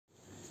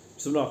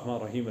Bismillah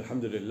ar-Rahman ar-Rahim,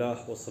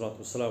 alhamdulillah, wa salatu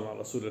wa salam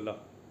ala Rasulullah.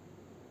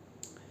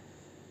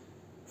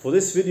 For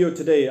this video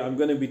today, I'm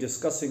going to be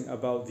discussing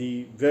about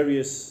the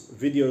various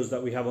videos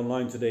that we have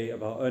online today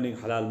about earning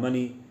halal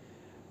money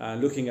and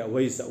looking at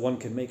ways that one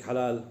can make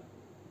halal.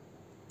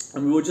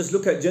 And we will just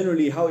look at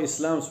generally how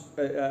Islam's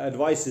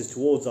advice is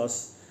towards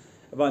us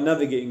about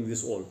navigating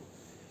this all.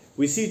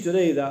 We see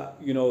today that,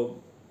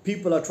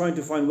 people are trying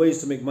to find ways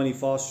to make money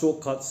fast,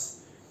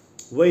 shortcuts,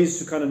 ways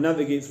to kind of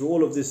navigate through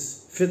all of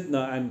this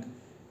fitna and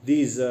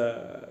these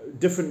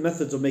different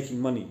methods of making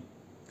money.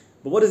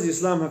 But what does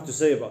Islam have to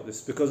say about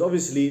this? Because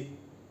obviously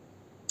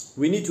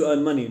we need to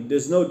earn money.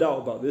 There's no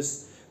doubt about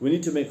this. We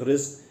need to make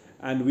rizq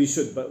and we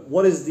should. But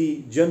what is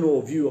the general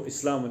view of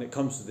Islam when it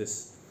comes to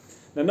this?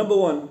 Now, number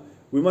one,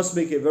 we must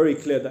make it very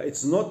clear that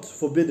it's not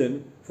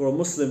forbidden for a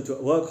Muslim to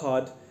work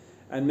hard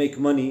and make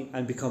money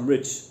and become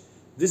rich.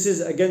 This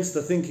is against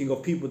the thinking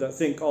of people that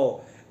think,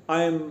 oh,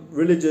 I'm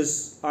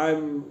religious,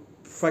 I'm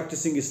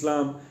practicing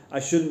Islam, I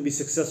shouldn't be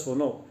successful.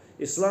 No.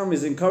 Islam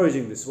is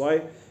encouraging this.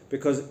 Why?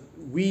 Because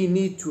we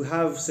need to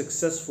have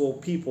successful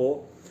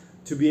people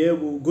to be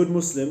able, good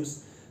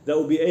Muslims, that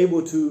will be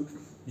able to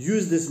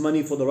use this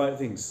money for the right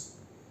things.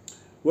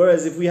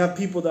 Whereas if we have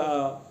people that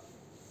are,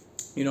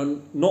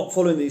 not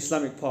following the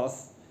Islamic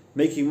path,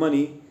 making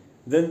money,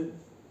 then,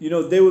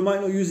 they might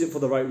not use it for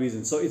the right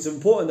reason. So it's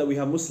important that we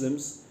have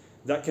Muslims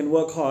that can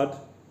work hard,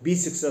 be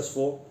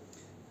successful,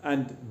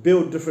 and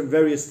build different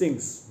various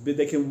things.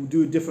 They can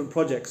do different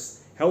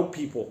projects, help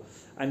people,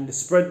 and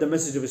spread the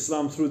message of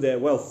Islam through their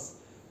wealth.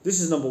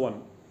 This is number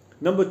one.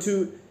 Number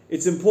two,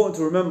 it's important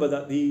to remember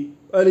that the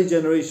early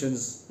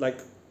generations, like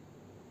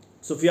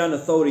Sufyan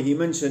al-Thawri, he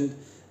mentioned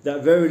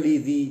that verily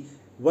the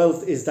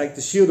wealth is like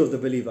the shield of the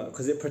believer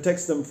because it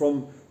protects them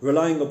from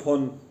relying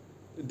upon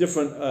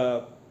different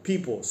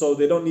people. So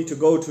they don't need to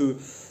go to,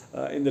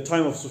 in the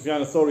time of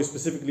Sufyan al-Thawri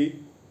specifically,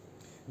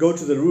 go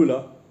to the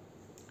ruler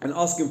and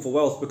ask him for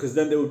wealth, because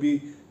then they would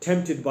be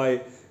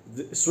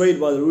swayed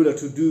by the ruler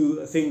to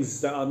do things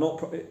that are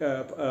not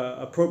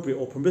appropriate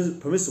or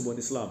permissible in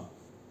Islam.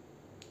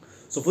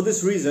 So for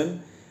this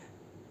reason,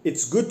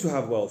 it's good to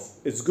have wealth,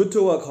 it's good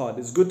to work hard,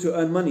 it's good to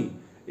earn money.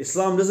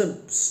 Islam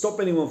doesn't stop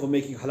anyone from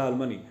making halal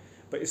money,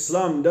 but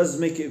Islam does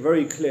make it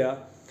very clear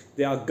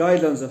there are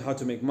guidelines on how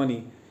to make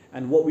money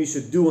and what we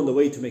should do on the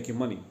way to making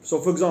money. So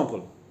for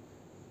example,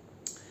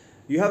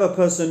 you have a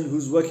person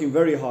who's working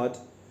very hard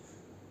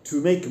to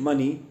make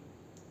money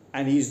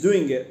and he's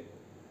doing it,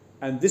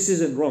 and this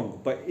isn't wrong,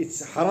 but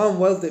it's haram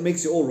wealth that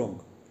makes it all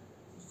wrong.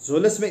 So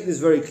let's make this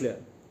very clear.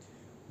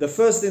 The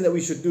first thing that we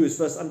should do is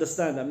first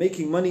understand that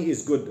making money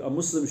is good. A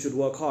Muslim should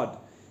work hard.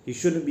 He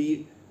shouldn't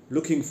be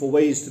looking for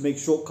ways to make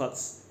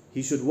shortcuts.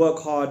 He should work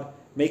hard,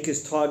 make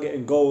his target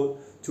and goal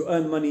to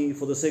earn money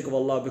for the sake of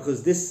Allah,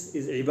 because this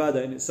is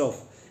ibadah in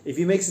itself. If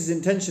he makes his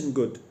intention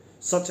good,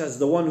 such as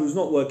the one who's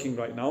not working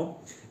right now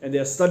and they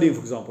are studying, for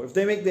example, if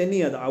they make their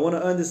niyyah that I want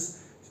to earn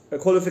this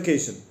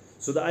qualification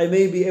so that I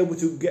may be able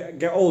to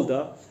get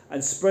older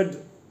and spread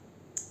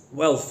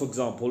wealth, for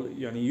example,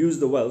 use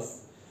the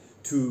wealth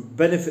to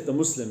benefit the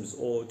Muslims,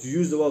 or to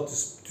use the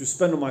wealth to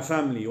spend on my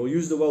family, or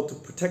use the wealth to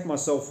protect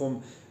myself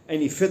from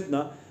any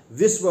fitna,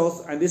 this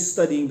wealth and this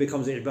studying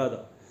becomes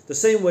ibadah. The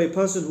same way a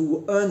person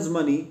who earns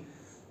money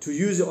to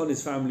use it on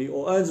his family,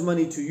 or earns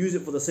money to use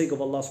it for the sake of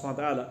Allah subhanahu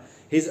wa ta'ala,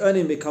 his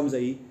earning becomes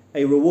a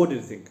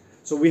rewarded thing.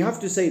 So we have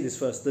to say this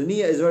first. The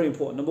niyyah is very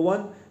important. Number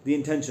one, the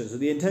intention. So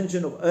the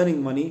intention of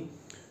earning money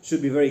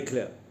should be very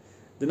clear.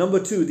 The number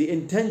two, the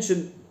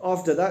intention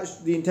after that,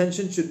 the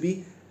intention should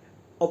be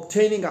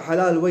obtaining a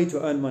halal way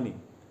to earn money.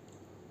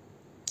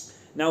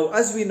 Now,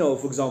 as we know,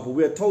 for example,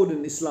 we are told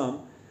in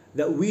Islam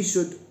that we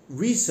should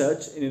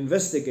research and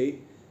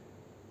investigate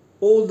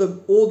all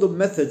the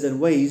methods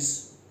and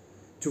ways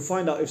to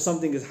find out if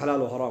something is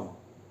halal or haram.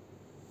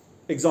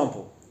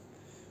 Example,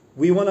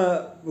 we want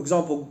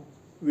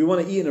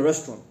to eat in a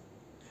restaurant,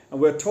 and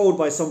we're told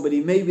by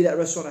somebody maybe that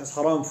restaurant has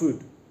haram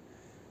food.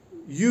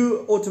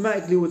 You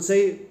automatically would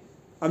say,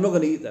 I'm not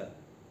going to eat there.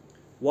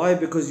 Why?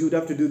 Because you would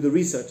have to do the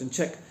research and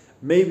check.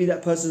 Maybe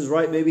that person's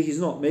right, maybe he's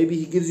not. Maybe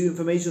he gives you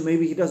information,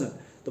 maybe he doesn't.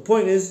 The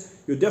point is,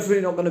 you're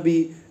definitely not going to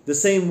be the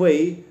same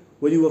way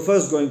when you were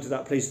first going to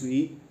that place to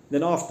eat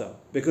than after.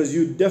 Because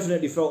you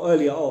definitely felt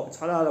earlier, oh, it's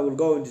halal, I will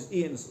go and just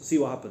eat and see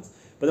what happens.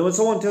 But then when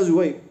someone tells you,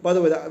 wait, by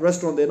the way, that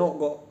restaurant, they're not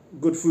got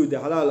good food,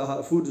 their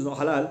halal food is not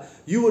halal,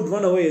 you would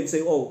run away and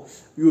say, oh,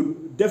 you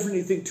would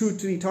definitely think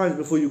 2-3 times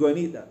before you go and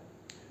eat that.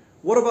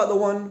 What about the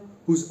one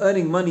who's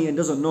earning money and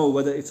doesn't know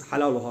whether it's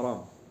halal or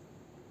haram?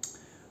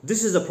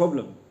 This is a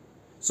problem.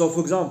 So for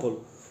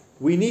example,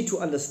 we need to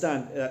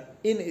understand that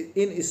in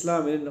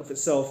Islam in and of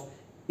itself,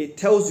 it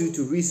tells you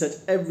to research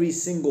every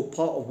single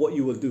part of what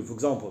you will do. For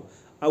example,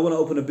 I want to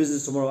open a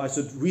business tomorrow, I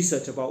should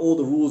research about all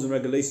the rules and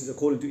regulations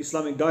according to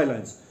Islamic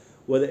guidelines,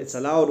 whether it's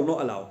allowed or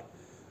not allowed.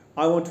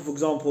 I want to, for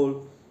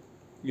example,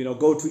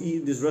 go to eat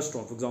in this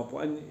restaurant, for example,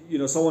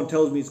 and someone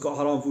tells me it's got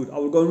haram food, I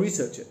will go and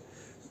research it.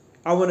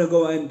 I want to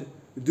go and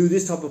do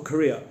this type of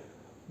career.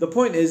 The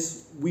point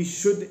is, we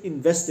should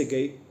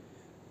investigate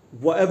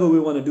whatever we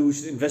want to do, we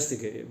should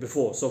investigate it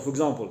before. So for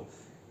example,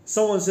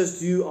 Someone says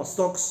to you, are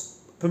stocks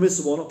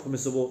permissible or not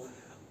permissible?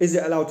 Is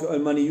it allowed to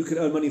earn money? You can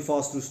earn money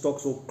fast through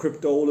stocks or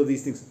crypto, all of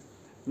these things.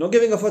 Not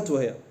giving a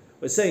fatwa here.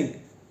 We're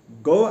saying,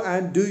 go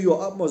and do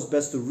your utmost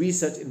best to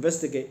research,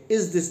 investigate,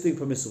 is this thing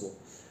permissible?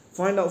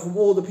 Find out from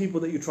all the people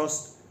that you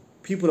trust,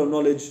 people of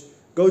knowledge.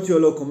 Go to your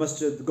local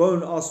masjid, go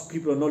and ask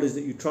people of knowledge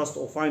that you trust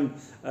or find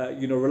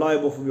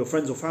reliable from your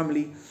friends or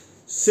family.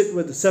 Sit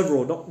with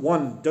several, not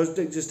one. Don't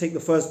just take the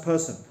first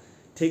person.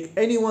 Take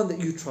anyone that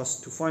you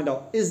trust to find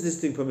out, is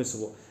this thing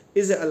permissible?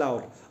 Is it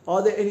allowed?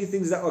 Are there any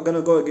things that are going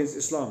to go against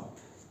Islam?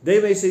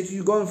 They may say to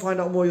you, go and find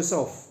out more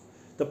yourself.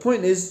 The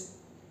point is,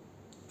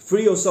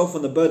 free yourself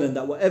from the burden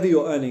that whatever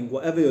you're earning,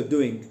 whatever you're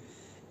doing,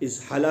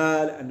 is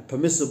halal and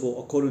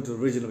permissible according to the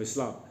religion of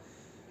Islam.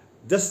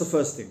 That's the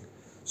first thing.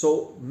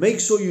 So make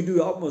sure you do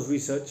your utmost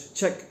research.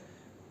 Check,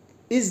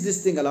 is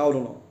this thing allowed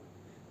or not?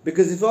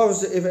 Because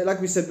if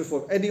like we said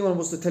before, if anyone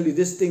was to tell you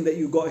this thing that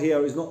you got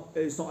here is not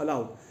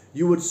allowed,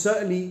 you would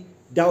certainly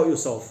doubt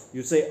yourself.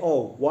 You'd say,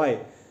 oh, why?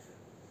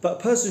 But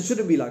a person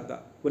shouldn't be like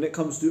that when it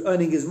comes to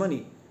earning his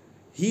money.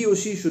 He or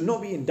she should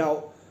not be in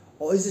doubt,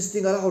 or is this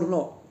thing allowed or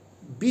not?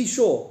 Be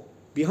sure,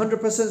 be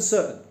 100%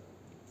 certain.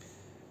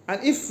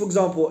 And if, for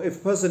example, if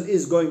a person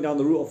is going down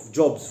the route of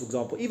jobs, for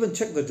example, even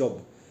check the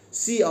job.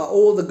 See, are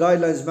all the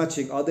guidelines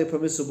matching? Are they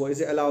permissible?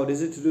 Is it allowed?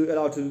 Is it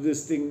allowed to do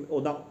this thing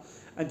or not?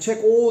 And check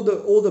all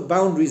the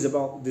boundaries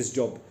about this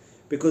job.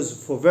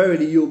 Because for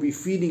verily you'll be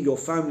feeding your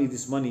family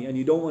this money, and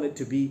you don't want it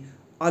to be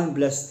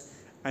unblessed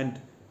and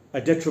a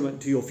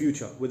detriment to your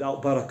future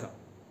without barakah.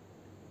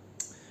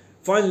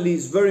 Finally,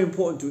 it's very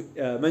important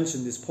to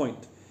mention this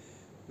point,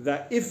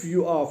 that if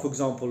you are, for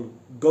example,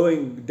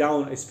 going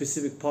down a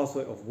specific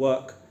pathway of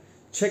work,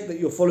 check that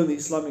you're following the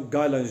Islamic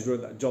guidelines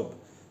during that job.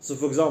 So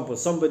for example,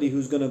 somebody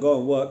who's going to go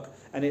and work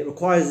and it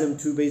requires them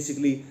to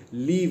basically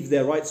leave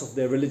their rights of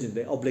their religion,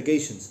 their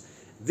obligations.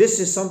 This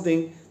is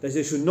something that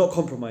they should not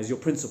compromise your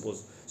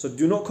principles. So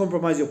do not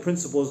compromise your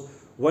principles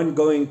when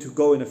going to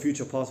go in a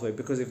future pathway,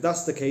 because if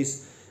that's the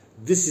case,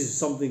 this is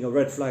something, a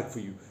red flag for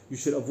you. You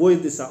should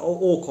avoid this at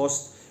all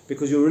costs,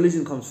 because your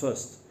religion comes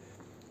first.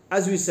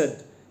 As we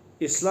said,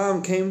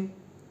 Islam came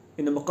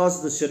in the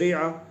maqasid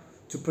al-sharia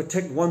to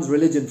protect one's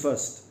religion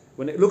first.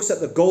 When it looks at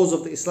the goals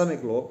of the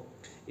Islamic law,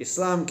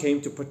 Islam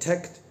came to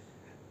protect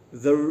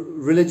the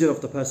religion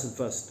of the person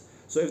first.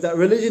 So if that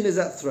religion is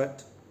at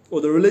threat,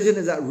 or the religion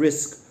is at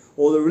risk,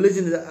 or the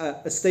religion is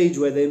at a stage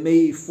where they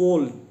may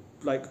fall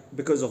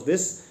because of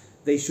this,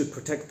 they should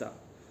protect that.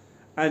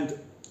 And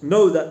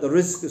know that the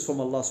risk is from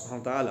Allah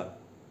subhanahu wa ta'ala.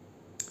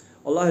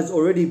 Allah has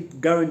already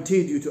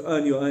guaranteed you to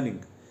earn your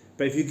earning.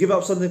 But if you give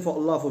up something for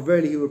Allah, for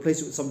verily He will replace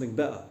it with something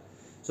better.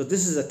 So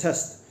this is a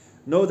test.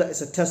 Know that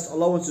it's a test.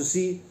 Allah wants to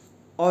see,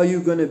 are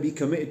you going to be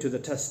committed to the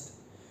test?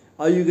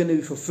 Are you going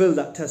to fulfill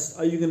that test?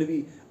 Are you going to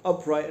be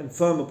upright and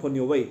firm upon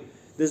your way?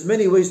 There's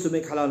many ways to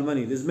make halal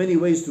money. There's many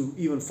ways to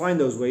even find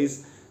those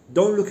ways.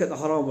 Don't look at the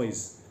haram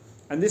ways.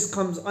 And this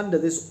comes under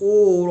this,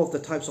 all of the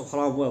types of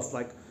haram wealth,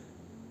 like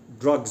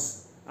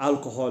drugs,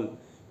 alcohol,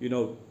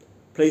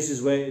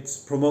 places where it's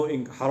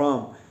promoting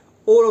haram.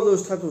 All of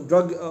those types of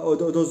drug, or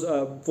those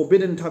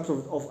forbidden types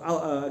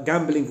of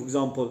gambling, for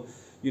example,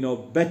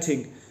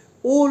 betting.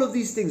 All of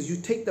these things, you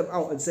take them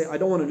out and say, I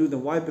don't want to do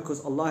them. Why?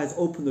 Because Allah has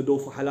opened the door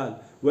for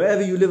halal.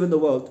 Wherever you live in the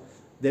world,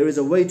 there is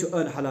a way to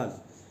earn halal.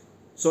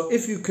 So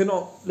if you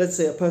cannot, let's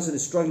say a person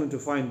is struggling to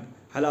find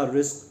halal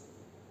rizq,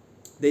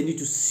 they need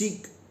to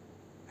seek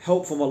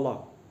help from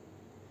Allah.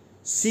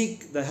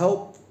 Seek the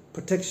help,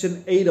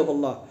 protection, aid of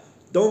Allah.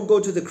 Don't go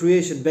to the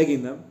creation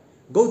begging them.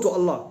 Go to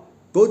Allah.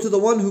 Go to the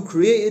one who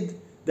created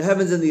the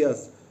heavens and the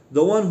earth.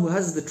 The one who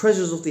has the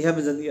treasures of the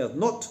heavens and the earth.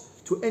 Not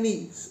to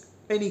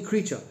any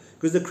creature.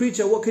 Because the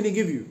creature, what can he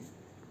give you?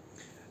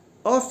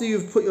 After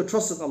you've put your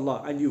trust in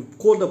Allah and you've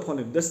called upon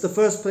Him, that's the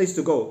first place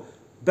to go.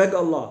 Beg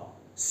Allah.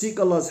 Seek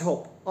Allah's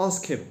help.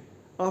 Ask Him.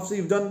 After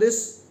you've done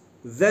this,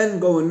 then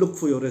go and look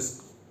for your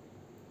rizq.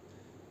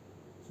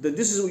 Then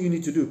this is what you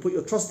need to do. Put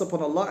your trust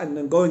upon Allah and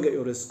then go and get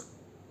your rizq.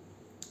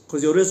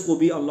 Because your rizq will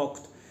be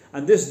unlocked.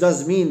 And this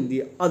does mean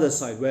the other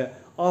side, where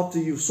after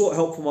you've sought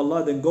help from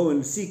Allah, then go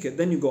and seek it.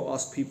 Then you go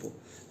ask people.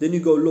 Then you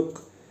go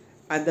look.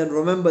 And then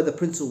remember the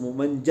principle,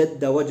 man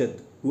jadda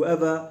wajad.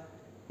 Whoever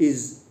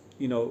is,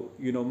 man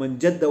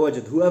jadda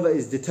wajad. Whoever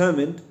is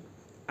determined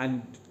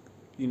and,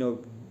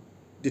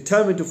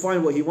 determined to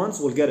find what he wants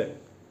will get it.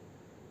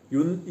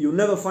 You'll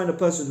never find a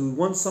person who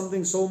wants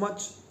something so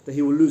much that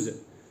he will lose it.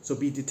 So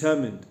be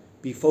determined.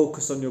 Be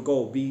focused on your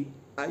goal. Be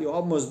at your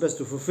utmost best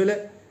to fulfill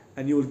it,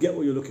 and you will get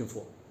what you're looking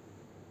for.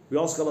 We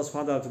ask Allah subhanahu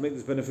wa ta'ala to make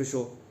this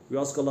beneficial. We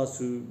ask Allah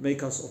to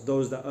make us of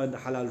those that earn the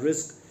halal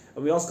rizq.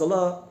 And we ask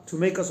Allah to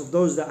make us of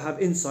those that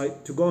have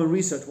insight to go and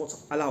research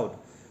what's allowed.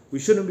 We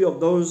shouldn't be of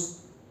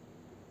those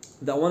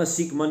that want to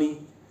seek money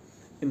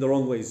in the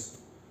wrong ways.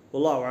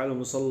 Wallahu a'lam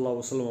wa sallallahu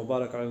wa sallam wa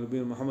barak ala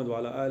nabiyyina Muhammad wa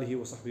ala alihi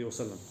wa sahbihi wa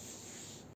sallam.